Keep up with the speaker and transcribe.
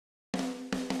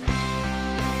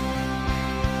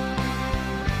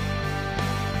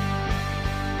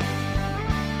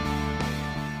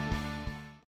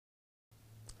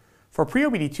For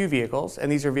pre-OBDII vehicles, and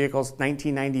these are vehicles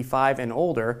 1995 and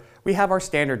older, we have our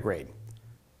standard grade.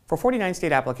 For 49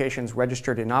 state applications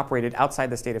registered and operated outside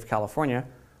the state of California,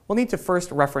 we'll need to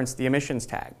first reference the emissions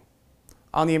tag.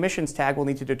 On the emissions tag, we'll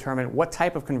need to determine what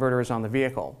type of converter is on the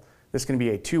vehicle. This can be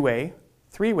a two-way,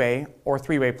 three-way, or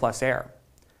three-way plus air.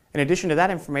 In addition to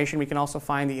that information, we can also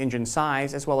find the engine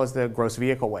size as well as the gross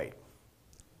vehicle weight.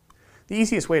 The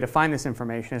easiest way to find this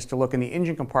information is to look in the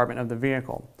engine compartment of the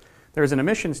vehicle. There is an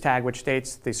emissions tag which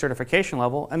states the certification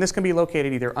level, and this can be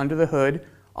located either under the hood,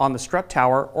 on the strut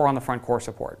tower, or on the front core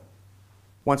support.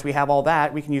 Once we have all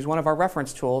that, we can use one of our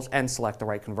reference tools and select the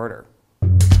right converter.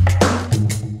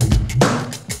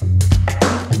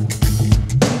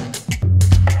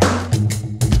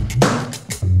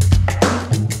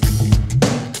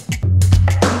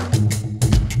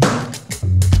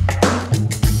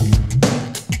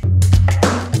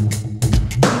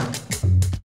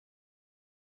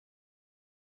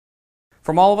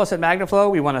 From all of us at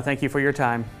magnaflow, we want to thank you for your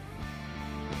time.